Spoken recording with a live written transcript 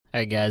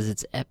Alright guys,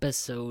 it's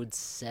episode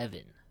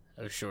 7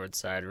 of Short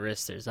Side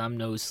Wristers. I'm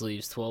No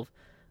Sleeves 12.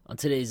 On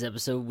today's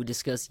episode, we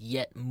discuss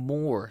yet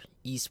more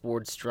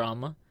esports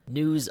drama,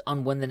 news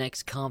on when the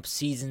next comp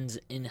seasons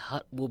in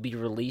Hut will be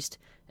released,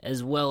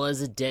 as well as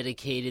a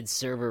dedicated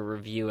server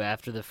review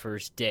after the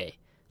first day.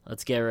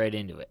 Let's get right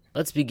into it.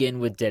 Let's begin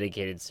with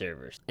dedicated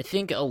servers. I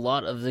think a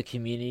lot of the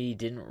community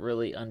didn't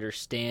really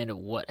understand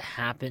what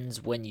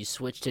happens when you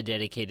switch to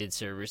dedicated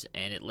servers,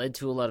 and it led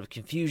to a lot of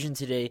confusion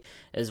today,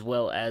 as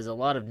well as a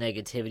lot of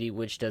negativity,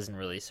 which doesn't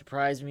really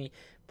surprise me.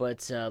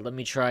 But let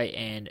me try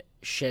and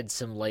shed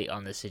some light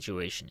on the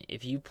situation.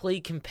 If you play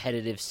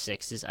competitive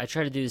sixes, I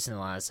tried to do this in the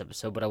last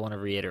episode, but I want to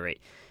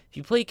reiterate. If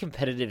you play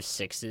competitive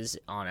sixes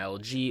on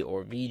LG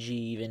or VG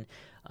even,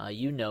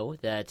 you know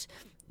that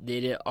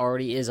it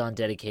already is on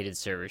dedicated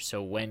servers.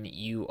 So when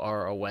you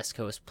are a West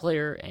Coast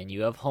player and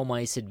you have home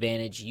ice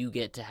advantage, you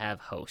get to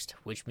have host,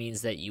 which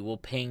means that you will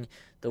ping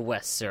the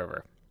West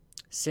server.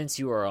 Since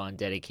you are on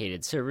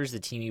dedicated servers, the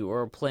team you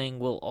are playing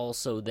will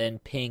also then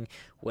ping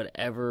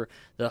whatever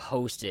the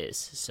host is.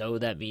 So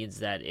that means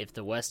that if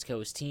the West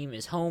Coast team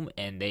is home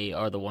and they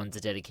are the ones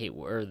that dictate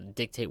where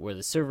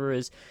the server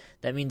is,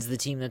 that means the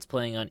team that's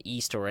playing on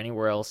East or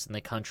anywhere else in the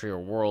country or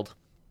world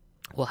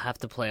will have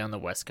to play on the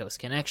West Coast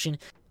connection.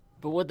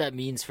 But what that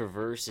means for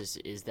Versus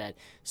is that,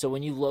 so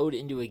when you load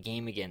into a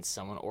game against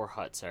someone, or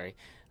Hut,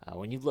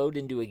 when you load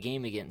into a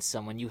game against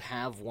someone, you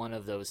have one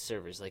of those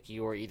servers. Like,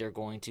 you are either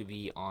going to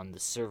be on the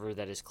server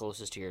that is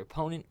closest to your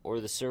opponent or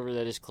the server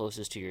that is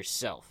closest to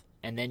yourself.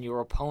 And then your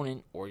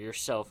opponent or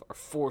yourself are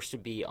forced to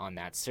be on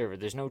that server.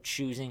 There's no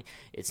choosing.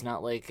 It's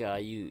not like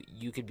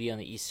you could be on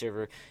the East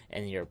server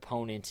and your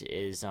opponent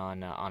is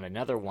on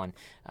another one.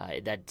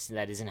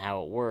 That isn't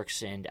how it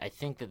works, and I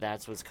think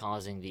that's what's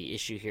causing the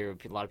issue here.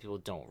 A lot of people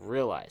don't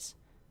realize.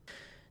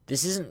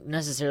 This isn't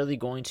necessarily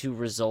going to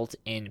result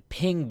in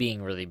ping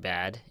being really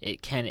bad.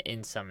 It can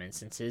in some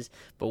instances,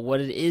 but what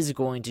it is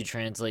going to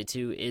translate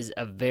to is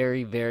a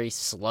very, very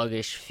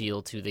sluggish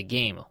feel to the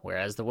game,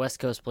 whereas the West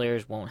Coast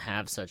players won't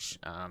have such,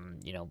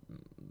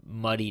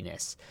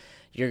 muddiness.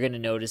 You're going to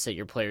notice that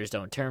your players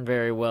don't turn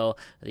very well.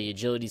 The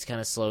agility's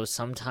kind of slow.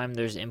 Sometimes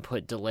there's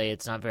input delay.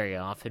 It's not very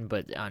often,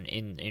 but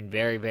in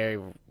very,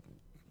 very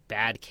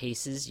bad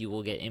cases, you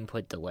will get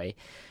input delay.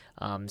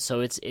 So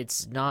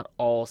it's not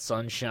all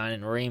sunshine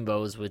and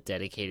rainbows with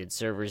dedicated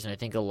servers, and I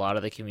think a lot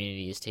of the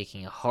community is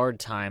taking a hard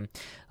time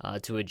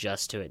to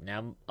adjust to it.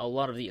 Now, a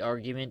lot of the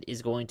argument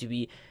is going to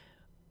be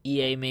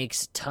EA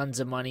makes tons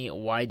of money.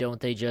 Why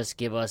don't they just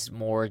give us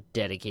more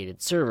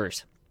dedicated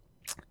servers?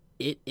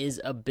 It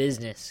is a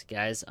business,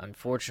 guys.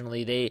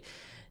 Unfortunately,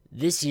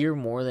 this year,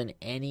 more than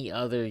any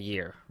other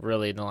year,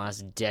 really in the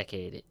last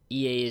decade,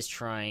 EA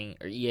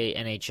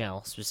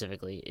NHL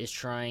specifically, is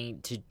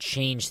trying to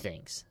change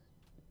things.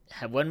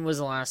 When was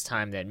the last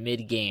time that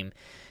mid-game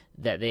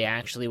that they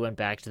actually went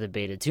back to the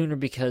beta tuner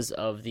because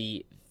of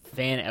the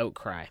fan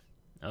outcry?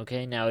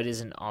 Okay, now it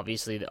isn't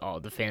obviously that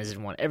all the fans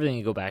didn't want everything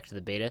to go back to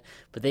the beta,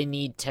 but they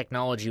need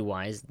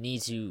technology-wise,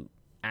 need to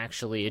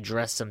actually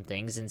address some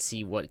things and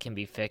see what can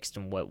be fixed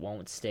and what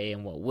won't stay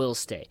and what will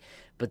stay.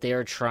 But they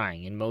are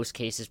trying. In most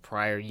cases,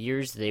 prior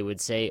years, they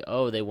would say,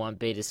 oh, they want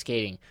beta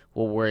skating.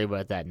 We'll worry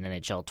about that in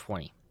NHL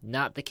 20.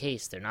 Not the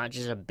case. They're not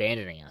just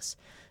abandoning us.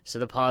 So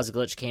the pause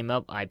glitch came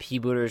up.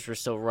 IP booters were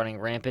still running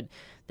rampant.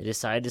 They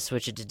decided to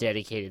switch it to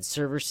dedicated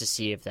servers to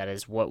see if that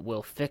is what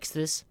will fix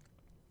this.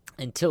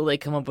 Until they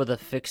come up with a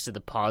fix to the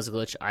pause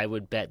glitch, I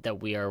would bet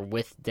that we are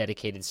with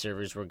dedicated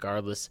servers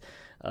regardless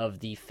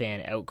of the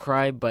fan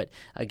outcry. But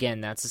again,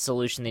 that's a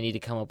solution they need to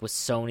come up with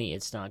Sony.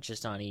 It's not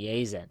just on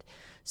EA's end.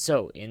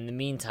 So, in the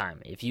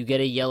meantime, if you get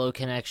a yellow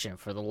connection,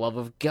 for the love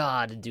of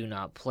God, do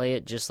not play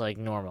it just like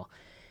normal.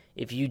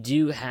 If you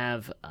do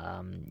have,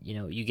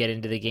 you get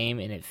into the game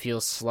and it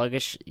feels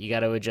sluggish, you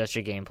got to adjust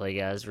your gameplay,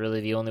 guys. Really,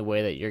 the only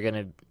way that you're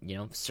going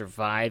to,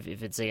 survive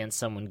if it's against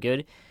someone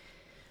good,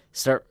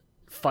 start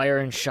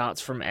firing shots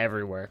from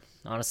everywhere.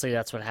 Honestly,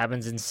 that's what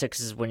happens in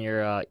sixes when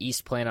you're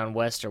East playing on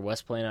West or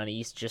West playing on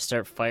East. Just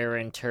start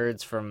firing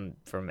turds from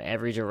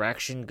every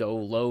direction. Go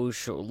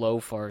low,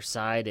 far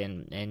side,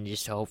 and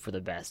just hope for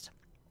the best.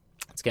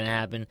 It's going to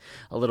happen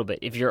a little bit.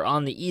 If you're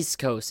on the East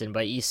Coast, and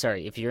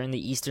if you're in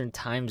the Eastern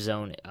time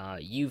zone,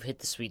 you've hit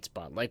the sweet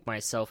spot. Like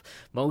myself,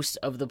 most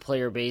of the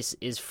player base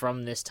is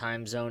from this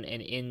time zone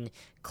and in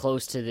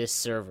close to this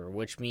server,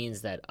 which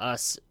means that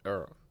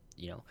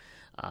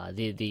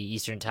the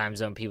Eastern time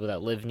zone people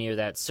that live near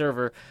that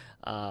server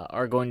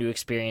are going to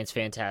experience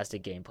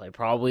fantastic gameplay.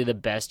 Probably the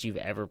best you've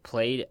ever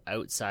played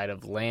outside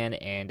of LAN,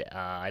 and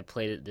I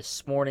played it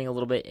this morning a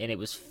little bit, and it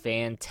was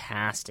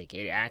fantastic.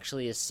 It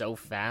actually is so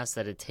fast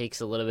that it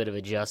takes a little bit of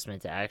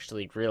adjustment to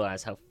actually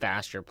realize how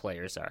fast your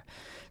players are.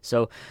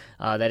 So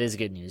that is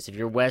good news. If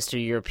you're West or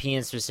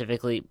European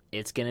specifically,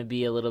 it's going to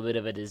be a little bit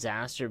of a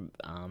disaster.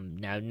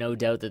 Now, no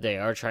doubt that they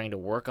are trying to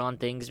work on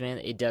things, man.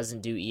 It doesn't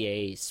do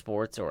EA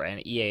Sports or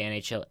EA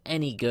NHL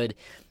any good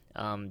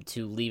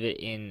to leave it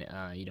in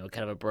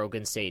kind of a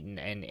broken state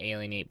and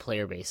alienate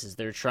player bases.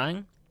 They're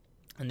trying.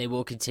 and they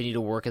will continue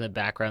to work in the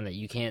background that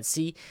you can't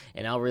see,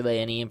 and I'll relay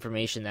any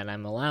information that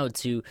I'm allowed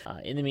to.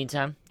 In the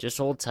meantime, just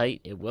hold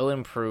tight. It will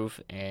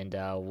improve, and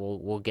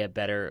we'll get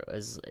better.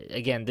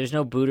 Again, there's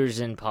no booters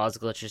and pause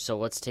glitches, so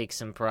let's take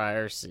some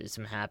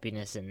some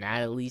happiness in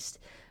that at least.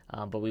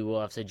 But we will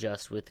have to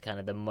adjust with kind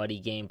of the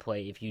muddy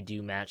gameplay if you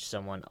do match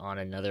someone on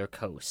another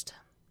coast.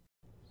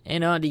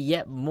 And on to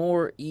yet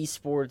more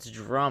esports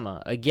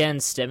drama, again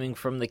stemming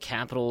from the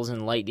Capitals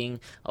and Lightning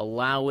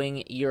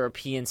allowing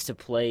Europeans to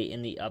play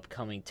in the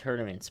upcoming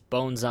tournaments.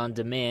 Bones on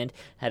Demand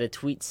had a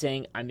tweet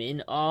saying, "I'm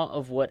in awe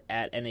of what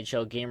at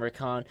NHL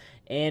GamerCon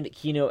and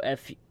Kino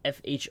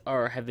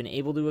FHR have been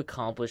able to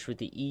accomplish with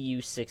the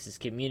EU6's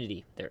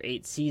community. Their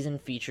 8th season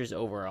features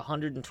over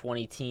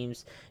 120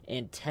 teams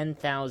and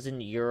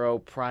 €10,000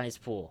 prize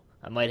pool.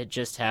 I might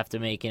just have to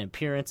make an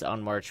appearance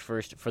on March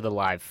 1st for the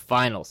live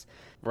finals."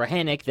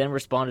 Rahanic then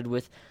responded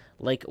with,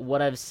 "Like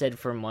what I've said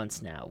for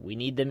months now, we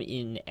need them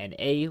in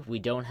NA. We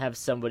don't have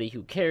somebody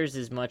who cares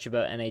as much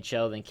about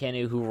NHL than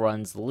Kenu, who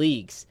runs the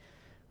leagues."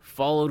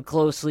 Followed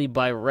closely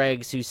by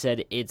Regs, who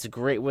said, "It's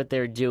great what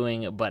they're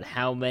doing, but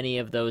how many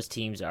of those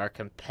teams are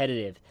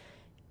competitive?"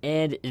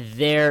 And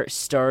there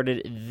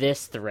started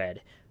this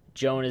thread.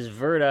 Jonas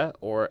Verta,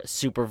 or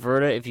Super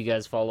Verta, if you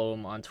guys follow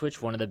him on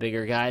Twitch, one of the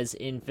bigger guys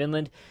in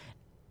Finland,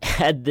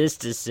 had this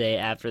to say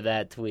after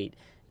that tweet.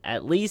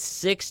 "At least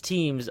 6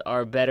 teams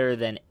are better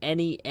than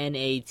any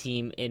NA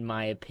team, in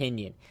my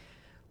opinion."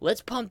 Let's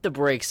pump the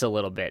brakes a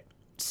little bit.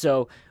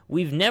 So,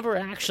 we've never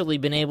actually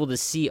been able to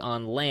see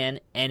on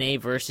LAN NA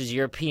versus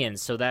Europeans,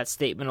 so that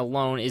statement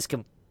alone is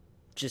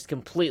just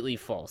completely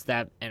false.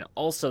 And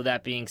also,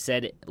 that being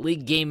said,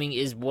 League Gaming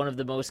is one of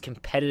the most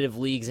competitive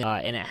leagues,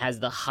 and it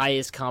has the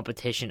highest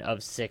competition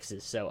of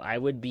 6s, so I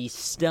would be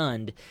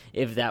stunned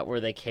if that were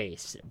the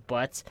case.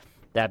 But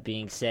that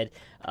being said,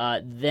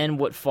 then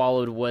what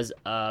followed was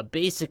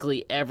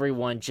basically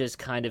everyone just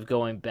kind of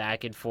going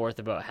back and forth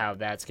about how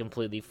that's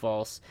completely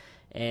false.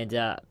 And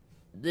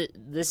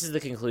this is the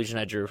conclusion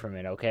I drew from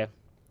it, okay?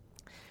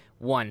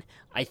 1,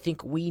 I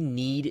think we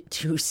need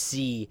to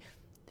see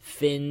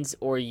Finns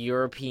or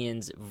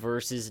Europeans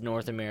versus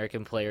North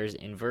American players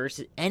in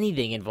versus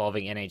anything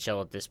involving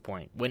NHL at this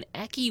point. When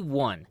Eki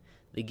won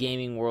the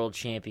Gaming World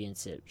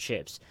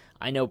Championships,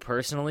 I know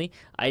personally,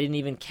 I didn't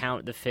even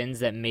count the Finns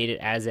that made it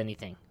as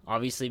anything.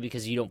 Obviously,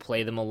 because you don't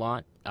play them a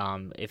lot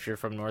if you're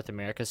from North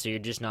America, so you're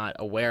just not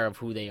aware of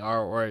who they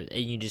are, or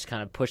you just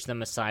kind of push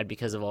them aside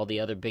because of all the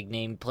other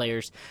big-name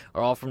players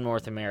are all from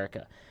North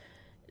America.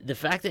 The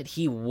fact that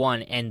he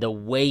won and the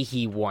way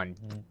he won,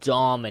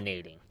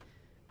 dominating,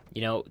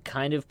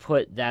 kind of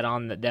put that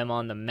on them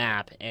on the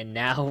map, and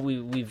now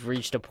we've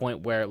reached a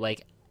point where,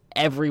 like,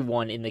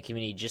 everyone in the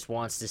community just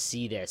wants to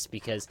see this,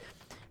 because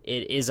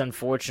it is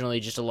unfortunately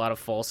just a lot of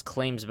false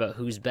claims about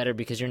who's better,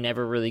 because you're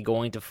never really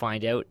going to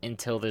find out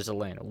until there's a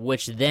LAN,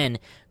 which then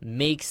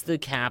makes the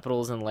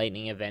Capitals and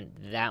Lightning event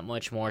that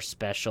much more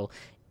special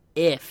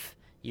if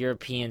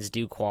Europeans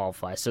do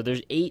qualify. So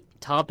there's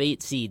top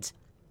 8 seeds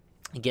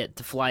get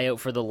to fly out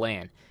for the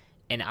LAN,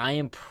 and I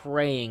am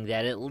praying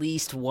that at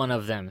least one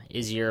of them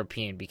is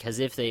European, because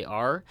if they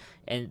are,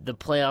 and the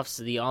playoffs,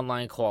 the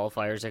online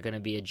qualifiers are going to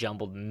be a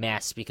jumbled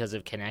mess because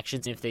of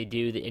connections. If they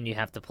do, and you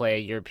have to play a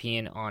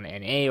European on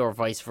NA or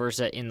vice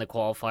versa in the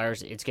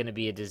qualifiers, it's going to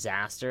be a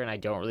disaster, and I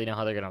don't really know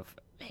how they're going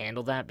to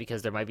handle that,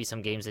 because there might be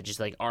some games that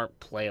just aren't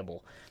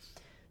playable.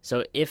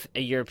 So if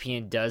a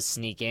European does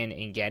sneak in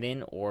and get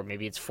in, or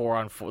maybe it's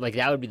 4-on-4,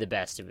 that would be the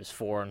best if it was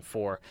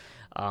 4-on-4.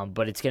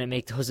 But it's going to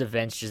make those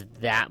events just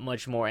that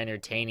much more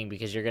entertaining,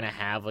 because you're going to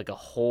have a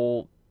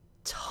whole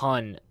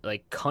ton,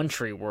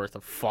 country worth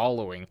of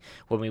following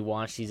when we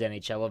watch these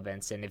NHL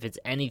events. And if it's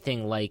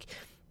anything like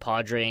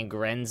Padre and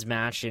Gren's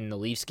match in the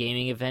Leafs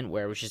gaming event,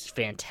 where it was just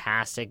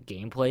fantastic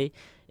gameplay,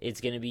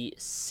 it's going to be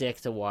sick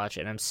to watch,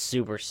 and I'm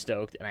super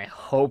stoked, and I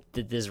hope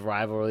that this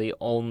rivalry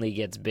only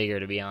gets bigger,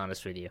 to be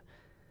honest with you.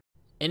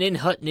 And in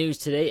Hut news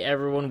today,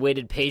 everyone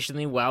waited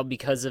patiently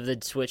because of the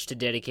switch to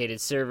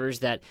dedicated servers,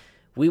 that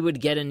we would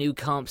get a new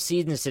comp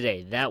season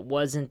today. That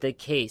wasn't the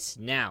case.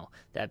 Now,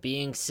 that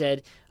being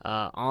said,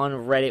 on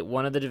Reddit,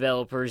 one of the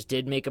developers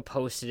did make a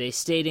post today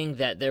stating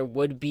that there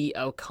would be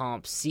a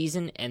comp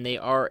season, and they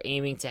are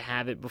aiming to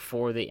have it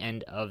before the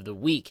end of the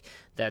week.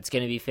 That's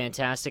going to be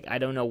fantastic. I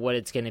don't know what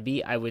it's going to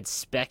be. I would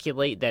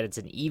speculate that it's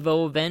an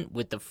Evo event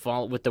with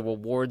the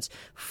rewards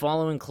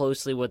following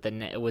closely what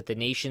the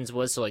nations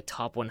was. So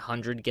top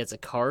 100 gets a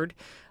card,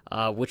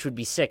 which would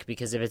be sick,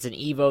 because if it's an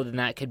Evo, then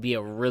that could be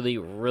a really,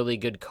 really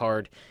good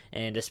card.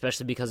 And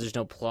especially because there's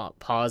no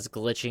pause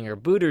glitching or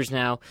booters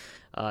now,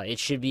 it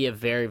should be a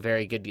very,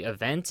 very good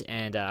event,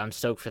 and I'm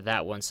stoked for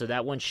that one. So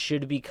that one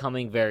should be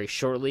coming very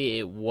shortly.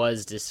 It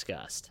was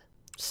discussed.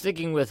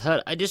 Sticking with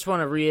Hut, I just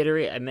want to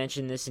reiterate, I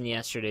mentioned this in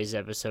yesterday's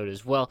episode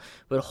as well,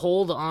 but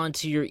hold on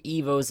to your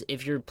Evos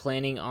if you're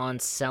planning on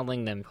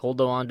selling them.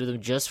 Hold on to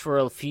them just for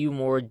a few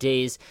more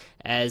days,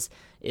 as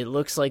it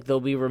looks like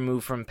they'll be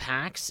removed from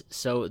packs,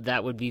 so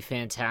that would be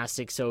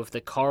fantastic. So if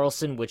the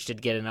Carlson, which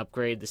did get an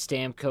upgrade, the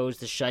Stamkos,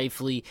 the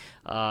Scheifele,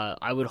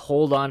 I would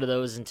hold on to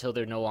those until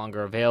they're no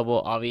longer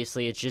available.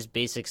 Obviously, it's just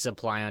basic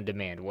supply on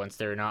demand. Once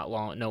they're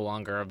no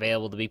longer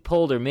available to be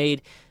pulled or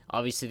made,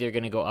 obviously they're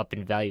going to go up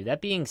in value.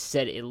 That being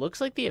said, it looks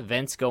like the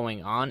event's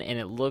going on, and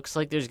it looks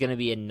like there's going to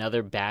be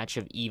another batch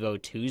of Evo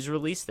 2s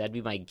released. That'd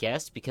be my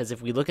guess, because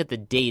if we look at the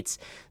dates,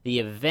 the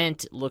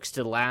event looks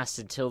to last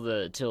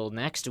until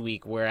next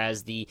week,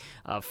 whereas the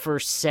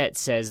first set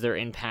says they're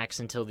in packs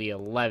until the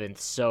 11th.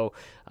 So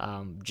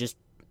just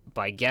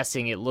by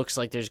guessing, it looks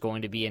like there's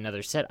going to be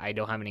another set. I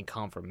don't have any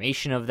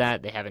confirmation of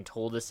that. They haven't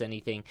told us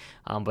anything,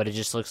 but it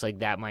just looks like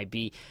that might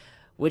be,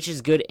 which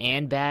is good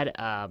and bad.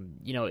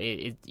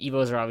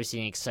 Evos are obviously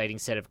an exciting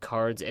set of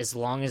cards, as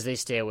long as they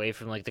stay away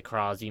from like the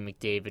Crosby,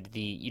 McDavid,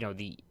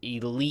 the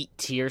elite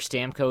tier.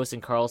 Stamkos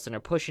and Carlson are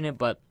pushing it,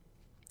 but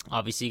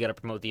obviously you got to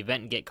promote the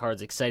event and get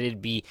cards excited.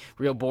 It'd be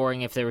real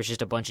boring if there was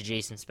just a bunch of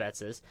Jason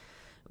Spetzes.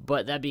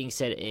 But that being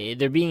said,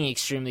 they're being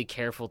extremely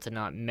careful to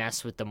not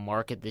mess with the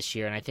market this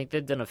year, and I think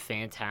they've done a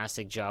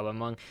fantastic job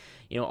among,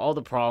 all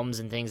the problems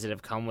and things that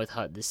have come with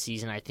Hut this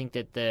season. I think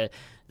that the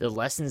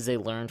lessons they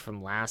learned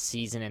from last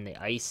season and the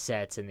ice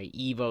sets and the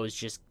Evos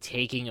just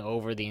taking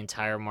over the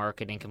entire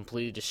market and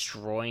completely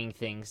destroying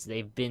things,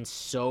 they've been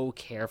so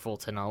careful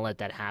to not let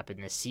that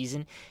happen this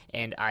season,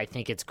 and I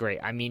think it's great.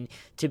 I mean,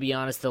 to be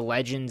honest, the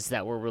legends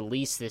that were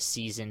released this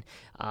season,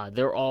 a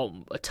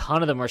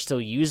ton of them are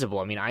still usable.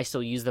 I mean, I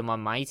still use them on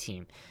my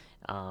team.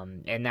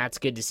 And that's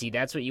good to see.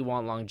 That's what you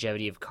want,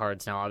 longevity of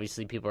cards. Now,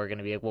 obviously, people are going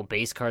to be like, well,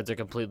 base cards are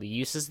completely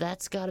useless.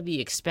 That's got to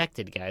be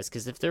expected, guys,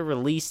 because if they're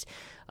released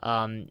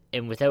and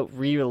without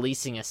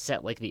re-releasing a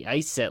set like the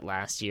Ice set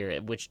last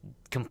year, which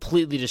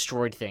completely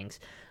destroyed things,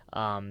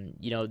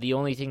 the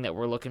only thing that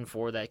we're looking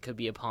for that could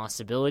be a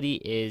possibility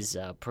is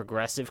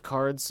progressive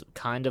cards,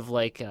 kind of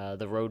like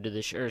the Road to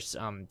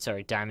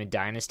the Diamond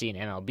Dynasty and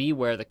MLB,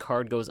 where the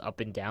card goes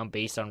up and down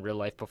based on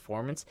real-life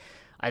performance.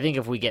 I think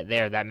if we get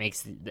there, that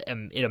makes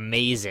it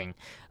amazing.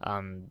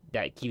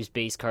 That keeps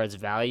base cards'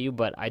 value,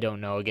 but I don't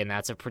know. Again,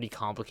 that's a pretty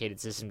complicated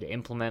system to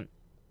implement,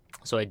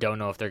 so I don't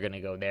know if they're going to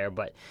go there.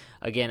 But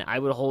again, I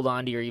would hold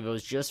on to your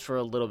Evos just for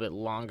a little bit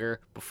longer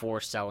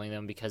before selling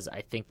them, because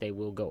I think they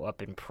will go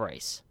up in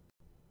price.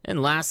 And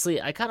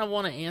lastly, I kind of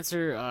want to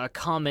answer a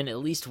comment, at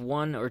least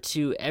one or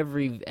two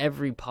every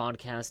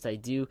podcast I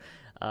do,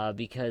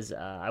 because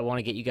I want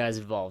to get you guys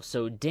involved.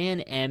 So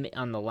Dan M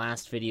on the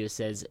last video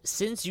says,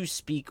 since you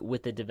speak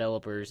with the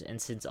developers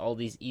and since all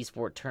these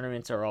esport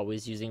tournaments are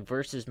always using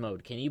versus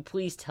mode, can you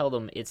please tell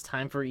them it's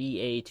time for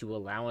EA to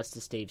allow us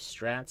to save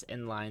strats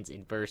and lines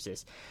in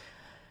versus?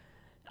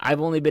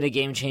 I've only been a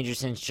game changer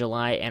since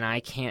July, and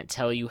I can't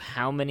tell you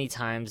how many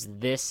times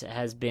this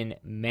has been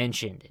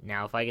mentioned.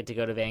 Now, if I get to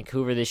go to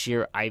Vancouver this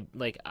year, I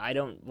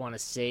don't want to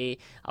say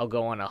I'll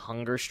go on a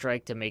hunger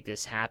strike to make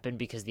this happen,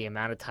 because the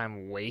amount of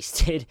time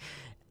wasted,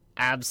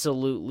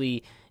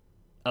 absolutely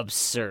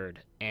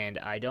absurd. And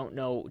I don't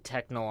know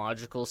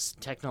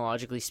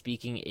technologically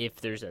speaking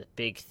if there's a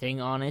big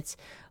thing on it,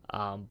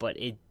 but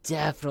it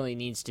definitely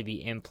needs to be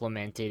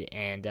implemented,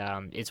 and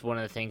it's one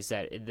of the things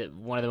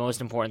one of the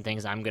most important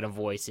things I'm going to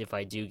voice if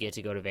I do get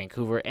to go to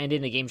Vancouver and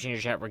in the Game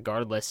Changer chat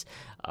regardless,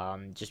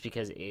 just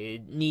because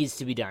it needs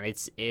to be done.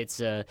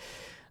 It's a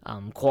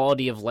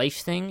quality of life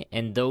thing,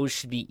 and those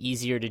should be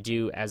easier to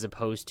do as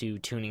opposed to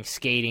tuning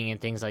skating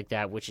and things like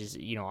that, which is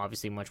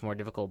obviously much more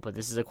difficult. But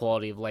this is a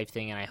quality of life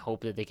thing, and I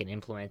hope that they can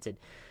implement it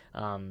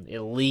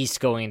at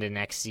least going into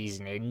next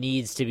season. It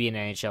needs to be in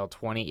NHL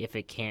 20 if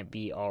it can't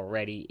be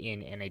already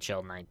in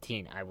NHL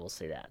 19. I will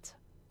say that.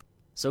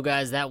 So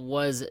guys, that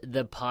was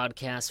the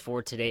podcast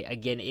for today.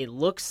 Again, it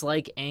looks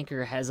like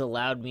Anchor has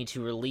allowed me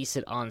to release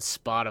it on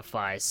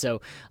Spotify,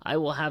 so I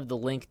will have the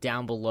link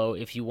down below.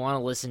 If you want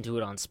to listen to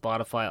it on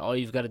Spotify, all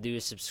you've got to do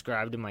is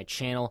subscribe to my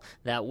channel.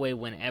 That way,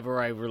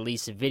 whenever I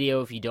release a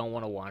video, if you don't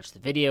want to watch the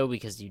video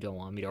because you don't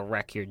want me to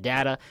wreck your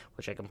data,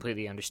 which I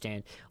completely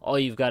understand, all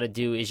you've got to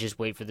do is just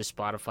wait for the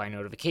Spotify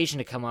notification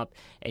to come up,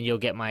 and you'll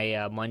get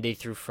my Monday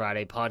through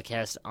Friday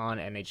podcast on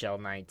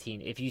NHL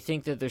 19. If you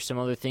think that there's some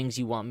other things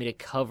you want me to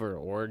cover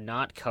or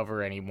not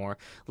cover anymore,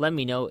 let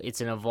me know. It's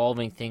an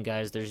evolving thing,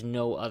 guys. There's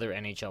no other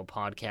NHL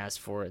podcast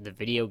for the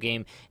video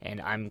game, and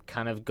I'm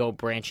kind of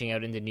branching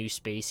out into new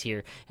space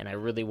here, and I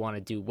really want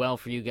to do well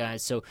for you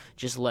guys. So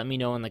just let me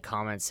know in the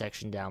comments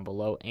section down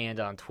below and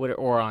on Twitter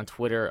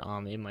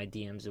in my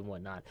DMs and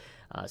whatnot.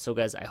 So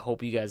guys, I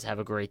hope you guys have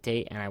a great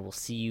day, and I will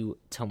see you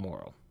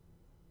tomorrow.